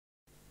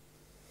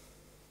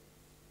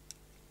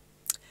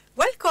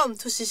Welcome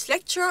to this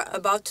lecture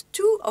about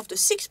 2 of the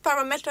 6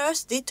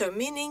 parameters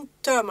determining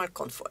thermal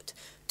comfort.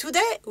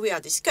 Today we are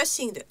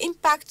discussing the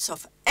impacts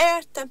of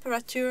air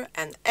temperature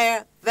and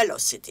air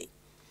velocity.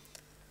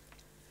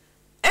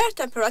 Air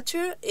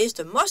temperature is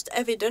the most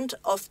evident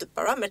of the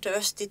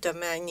parameters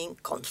determining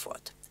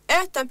comfort.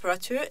 Air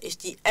temperature is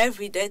the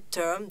everyday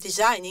term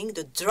designing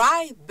the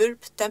dry bulb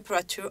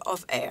temperature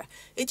of air.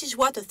 It is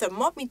what a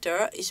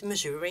thermometer is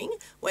measuring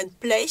when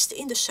placed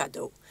in the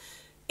shadow.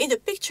 In the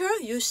picture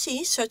you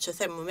see such a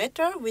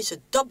thermometer with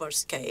a double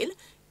scale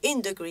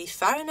in degrees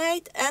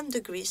Fahrenheit and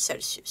degrees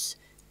Celsius.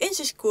 In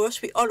this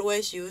course we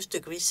always use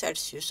degrees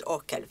Celsius or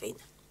Kelvin.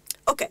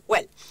 Okay,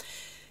 well,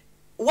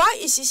 why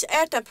is this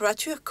air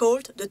temperature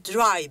called the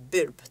dry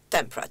bulb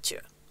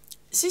temperature?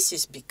 This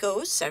is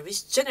because there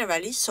is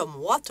generally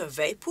some water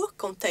vapor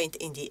contained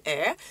in the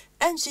air,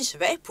 and this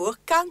vapor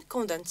can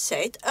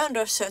condensate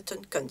under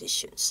certain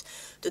conditions.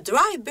 The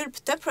dry bulb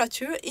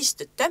temperature is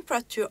the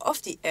temperature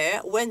of the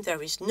air when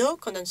there is no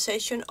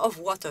condensation of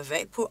water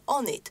vapor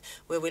on it.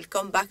 We will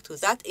come back to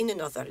that in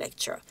another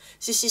lecture.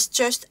 This is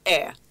just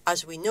air,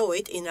 as we know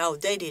it in our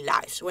daily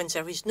lives, when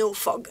there is no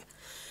fog.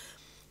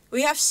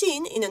 We have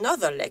seen in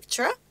another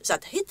lecture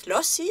that heat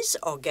losses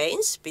or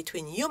gains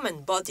between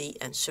human body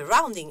and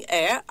surrounding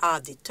air are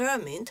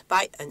determined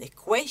by an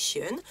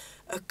equation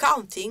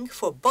accounting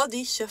for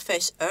body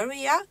surface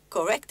area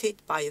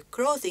corrected by a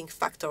clothing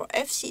factor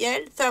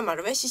FCL, thermal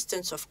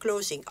resistance of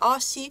clothing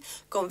RC,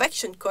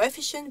 convection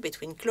coefficient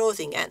between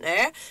clothing and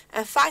air,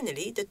 and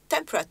finally the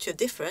temperature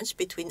difference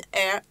between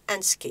air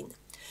and skin.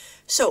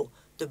 So,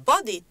 the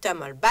body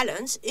thermal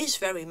balance is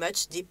very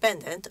much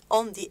dependent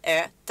on the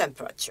air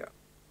temperature.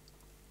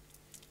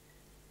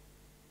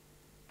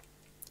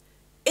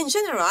 In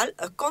general,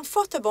 a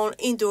comfortable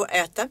indoor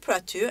air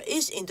temperature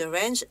is in the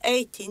range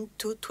 18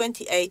 to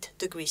 28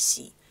 degrees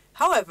C.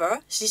 However,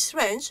 this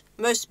range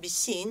must be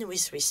seen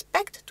with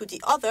respect to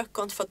the other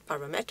comfort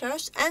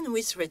parameters and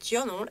with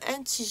regional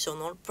and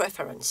seasonal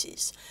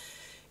preferences.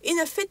 In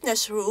a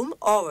fitness room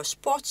or a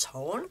sports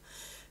hall,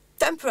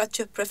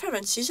 temperature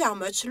preferences are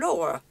much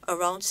lower,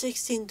 around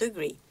 16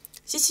 degrees.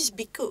 This is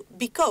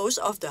because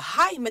of the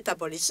high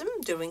metabolism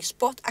during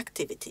sport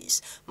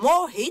activities.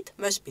 More heat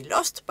must be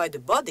lost by the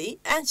body,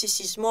 and this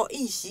is more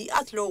easy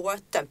at lower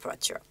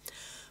temperature.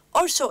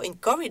 Also in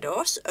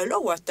corridors, a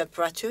lower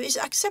temperature is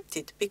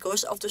accepted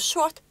because of the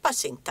short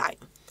passing time.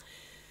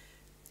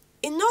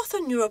 In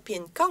Northern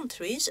European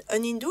countries,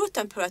 an indoor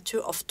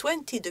temperature of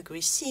 20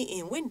 degrees C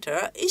in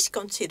winter is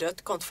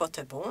considered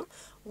comfortable,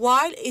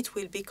 while it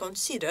will be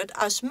considered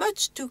as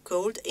much too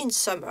cold in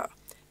summer.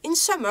 In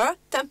summer,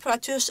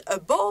 temperatures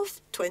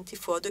above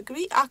 24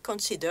 degrees are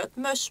considered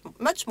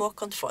much more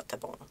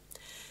comfortable.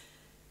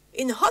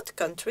 In hot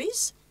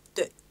countries,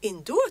 the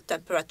indoor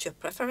temperature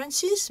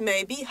preferences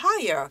may be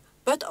higher,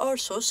 but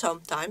also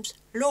sometimes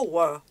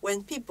lower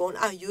when people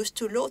are used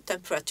to low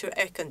temperature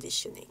air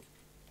conditioning.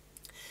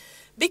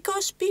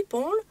 Because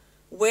people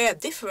wear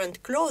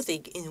different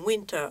clothing in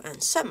winter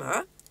and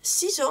summer,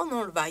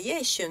 seasonal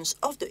variations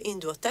of the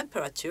indoor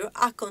temperature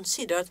are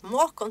considered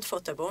more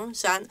comfortable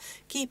than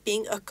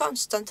keeping a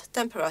constant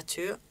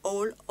temperature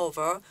all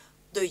over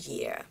the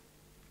year.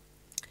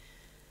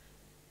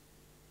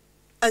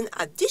 An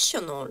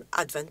additional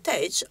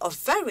advantage of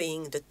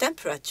varying the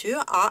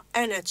temperature are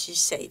energy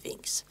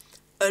savings.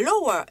 A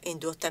lower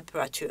indoor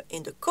temperature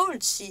in the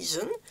cold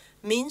season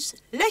means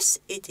less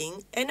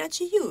heating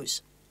energy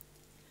use.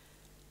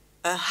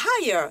 A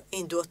higher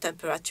indoor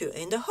temperature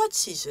in the hot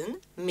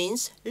season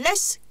means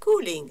less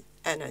cooling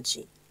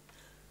energy.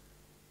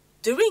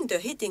 During the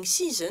heating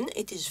season,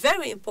 it is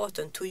very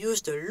important to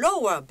use the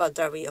lower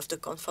boundary of the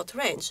comfort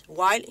range,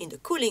 while in the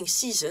cooling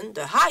season,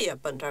 the higher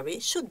boundary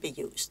should be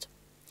used.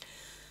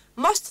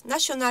 Most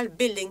national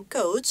building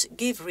codes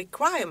give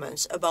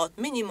requirements about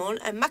minimum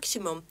and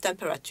maximum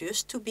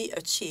temperatures to be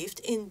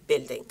achieved in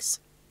buildings.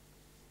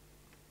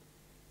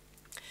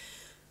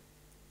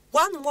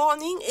 One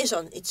warning is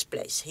on its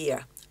place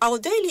here. Our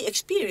daily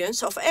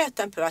experience of air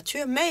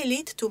temperature may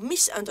lead to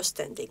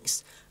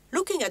misunderstandings.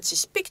 Looking at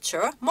this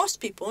picture, most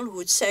people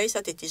would say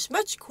that it is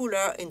much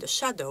cooler in the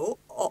shadow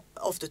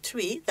of the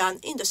tree than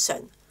in the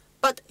sun.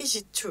 But is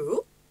it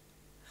true?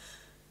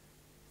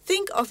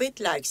 Think of it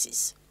like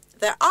this.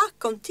 There are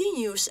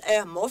continuous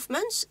air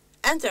movements,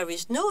 and there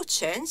is no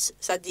chance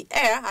that the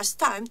air has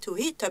time to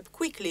heat up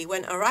quickly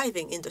when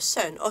arriving in the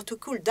sun or to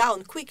cool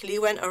down quickly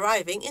when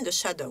arriving in the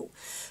shadow.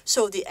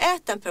 So the air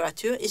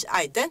temperature is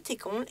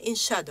identical in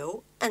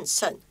shadow and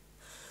sun.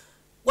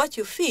 What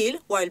you feel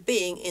while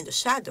being in the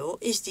shadow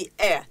is the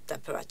air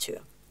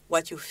temperature.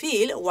 What you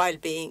feel while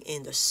being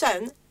in the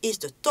sun is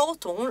the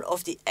total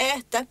of the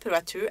air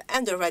temperature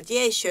and the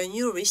radiation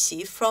you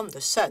receive from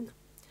the sun.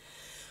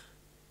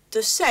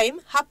 The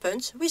same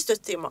happens with the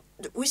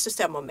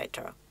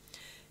thermometer.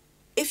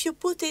 If you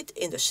put it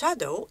in the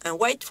shadow and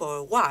wait for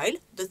a while,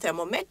 the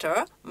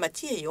thermometer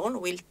material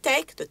will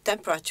take the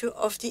temperature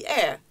of the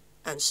air,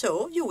 and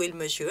so you will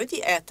measure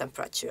the air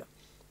temperature.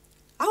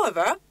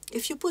 However,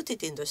 if you put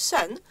it in the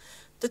sun,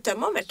 the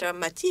thermometer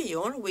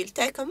material will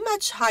take a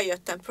much higher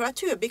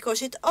temperature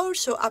because it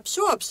also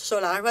absorbs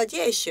solar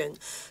radiation,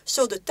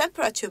 so the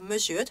temperature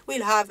measured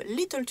will have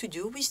little to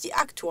do with the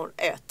actual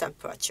air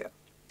temperature.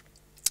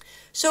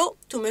 So,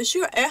 to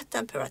measure air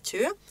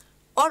temperature,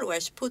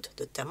 always put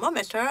the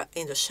thermometer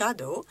in the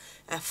shadow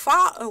and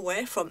far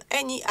away from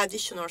any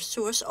additional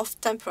source of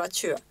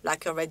temperature,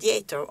 like a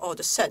radiator or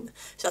the sun,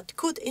 that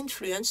could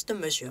influence the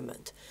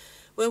measurement.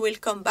 We will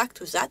come back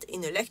to that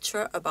in a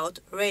lecture about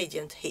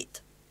radiant heat.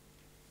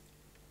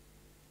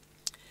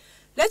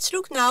 Let's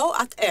look now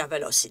at air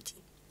velocity.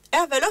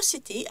 Air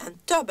velocity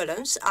and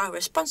turbulence are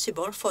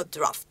responsible for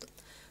draft.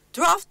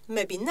 Draft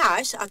may be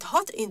nice at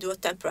hot indoor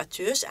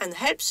temperatures and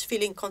helps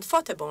feeling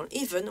comfortable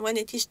even when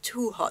it is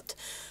too hot.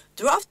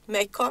 Draft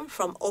may come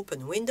from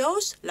open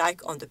windows,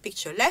 like on the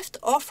picture left,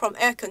 or from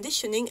air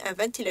conditioning and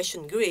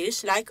ventilation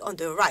grills, like on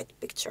the right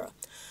picture.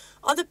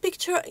 On the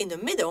picture in the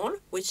middle,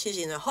 which is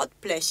in a hot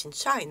place in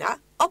China,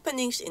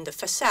 openings in the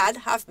facade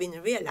have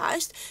been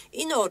realized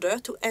in order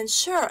to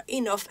ensure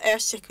enough air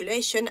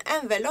circulation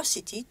and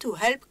velocity to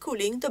help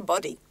cooling the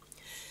body.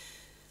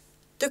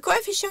 The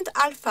coefficient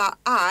alpha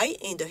I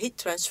in the heat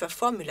transfer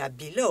formula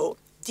below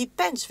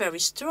depends very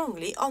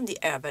strongly on the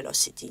air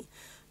velocity.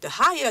 The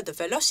higher the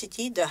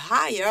velocity, the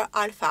higher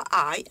alpha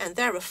I, and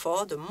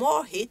therefore the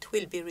more heat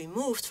will be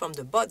removed from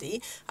the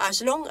body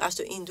as long as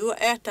the indoor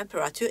air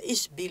temperature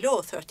is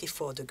below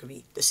 34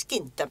 degrees, the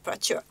skin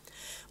temperature.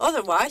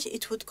 Otherwise,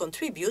 it would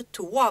contribute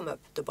to warm up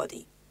the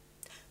body.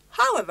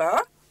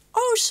 However,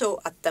 also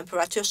at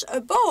temperatures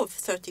above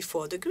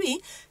 34 degrees,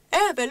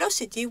 air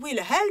velocity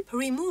will help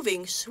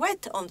removing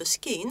sweat on the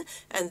skin,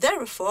 and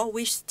therefore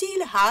we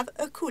still have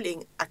a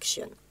cooling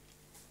action.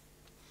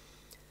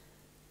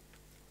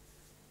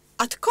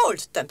 At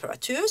cold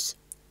temperatures,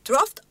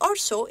 draft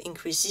also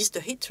increases the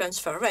heat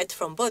transfer rate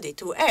from body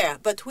to air,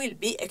 but will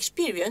be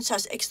experienced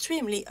as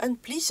extremely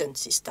unpleasant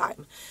this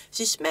time.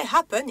 This may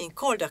happen in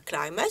colder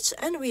climates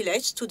and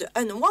relates to the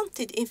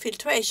unwanted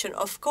infiltration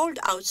of cold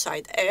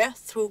outside air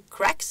through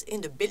cracks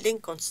in the building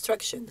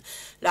construction,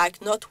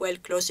 like not well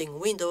closing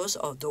windows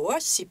or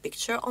doors, see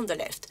picture on the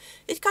left.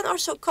 It can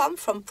also come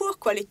from poor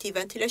quality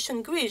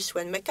ventilation grills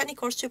when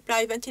mechanical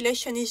supply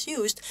ventilation is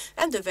used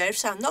and the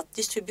valves are not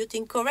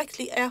distributing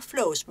correctly air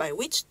flows, by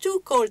which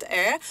too cold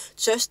air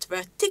just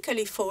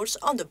vertically falls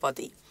on the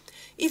body.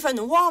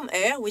 Even warm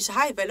air with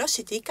high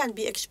velocity can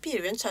be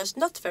experienced as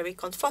not very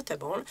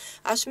comfortable,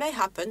 as may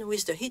happen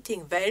with the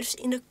heating valves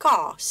in a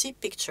car, see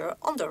picture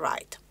on the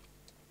right.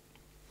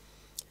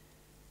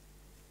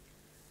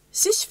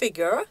 This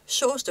figure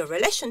shows the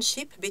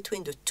relationship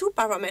between the two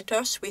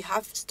parameters we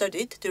have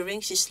studied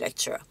during this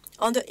lecture.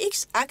 On the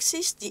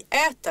x-axis, the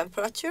air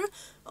temperature,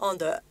 on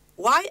the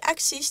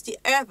y-axis, the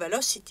air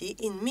velocity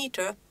in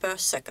meter per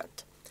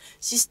second.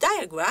 This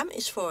diagram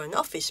is for an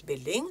office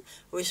building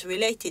with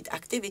related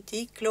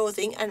activity,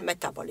 clothing and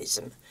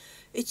metabolism.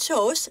 It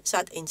shows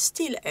that in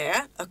still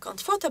air, a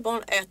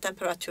comfortable air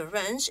temperature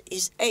range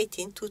is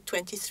 18 to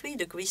 23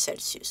 degrees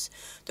Celsius.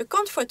 The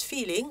comfort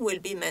feeling will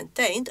be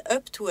maintained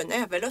up to an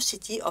air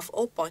velocity of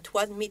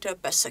 0.1 meter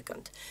per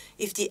second.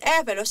 If the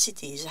air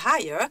velocity is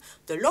higher,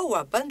 the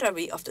lower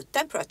boundary of the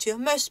temperature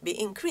must be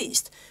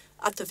increased.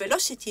 At a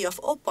velocity of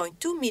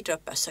 0.2 meter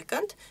per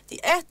second, the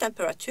air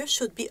temperature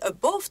should be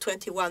above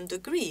 21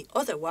 degrees,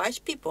 otherwise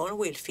people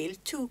will feel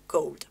too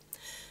cold.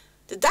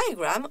 The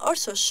diagram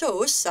also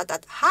shows that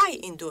at high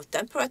indoor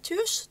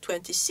temperatures,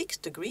 26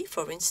 degrees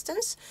for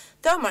instance,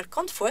 thermal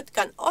comfort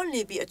can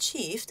only be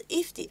achieved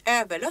if the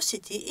air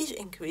velocity is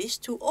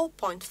increased to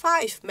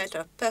 0.5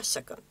 meter per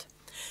second.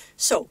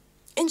 So,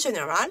 in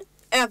general,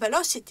 air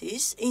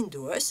velocities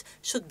indoors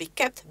should be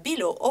kept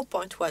below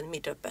 0.1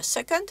 meter per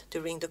second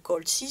during the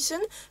cold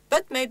season,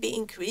 but may be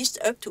increased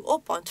up to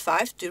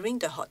 0.5 during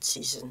the hot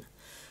season.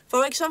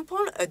 For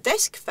example, a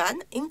desk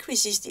fan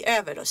increases the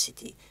air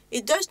velocity.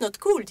 It does not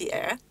cool the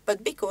air,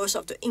 but because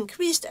of the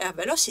increased air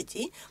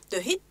velocity,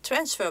 the heat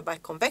transfer by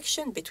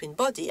convection between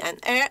body and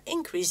air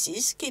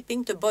increases,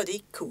 keeping the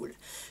body cool.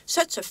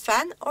 Such a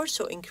fan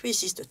also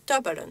increases the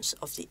turbulence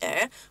of the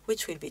air,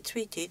 which will be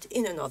treated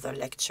in another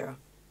lecture.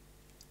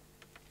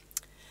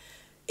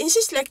 In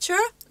this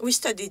lecture, we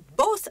studied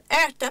both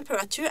air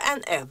temperature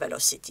and air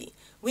velocity.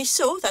 We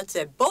saw that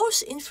they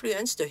both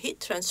influence the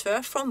heat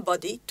transfer from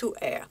body to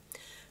air.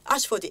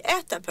 As for the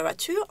air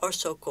temperature,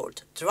 also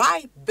called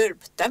dry bulb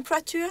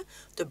temperature,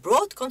 the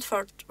broad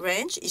comfort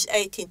range is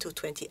 18 to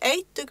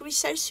 28 degrees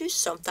Celsius,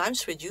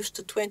 sometimes reduced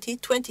to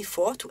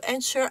 20-24 to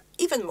ensure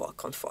even more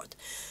comfort.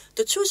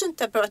 The chosen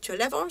temperature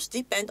levels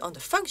depend on the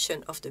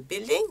function of the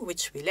building,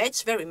 which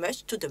relates very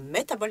much to the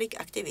metabolic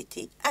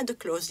activity and the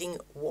clothing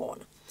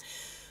worn.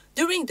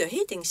 During the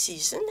heating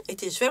season,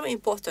 it is very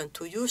important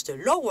to use the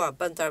lower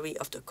boundary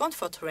of the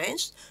comfort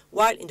range,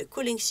 while in the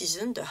cooling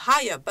season, the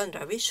higher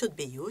boundary should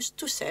be used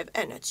to save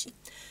energy.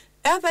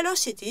 Air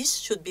velocities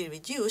should be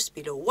reduced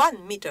below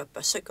 1 meter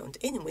per second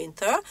in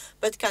winter,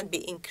 but can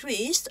be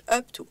increased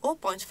up to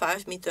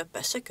 0.5 meter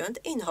per second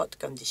in hot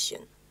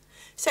conditions.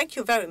 Thank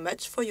you very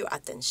much for your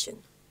attention.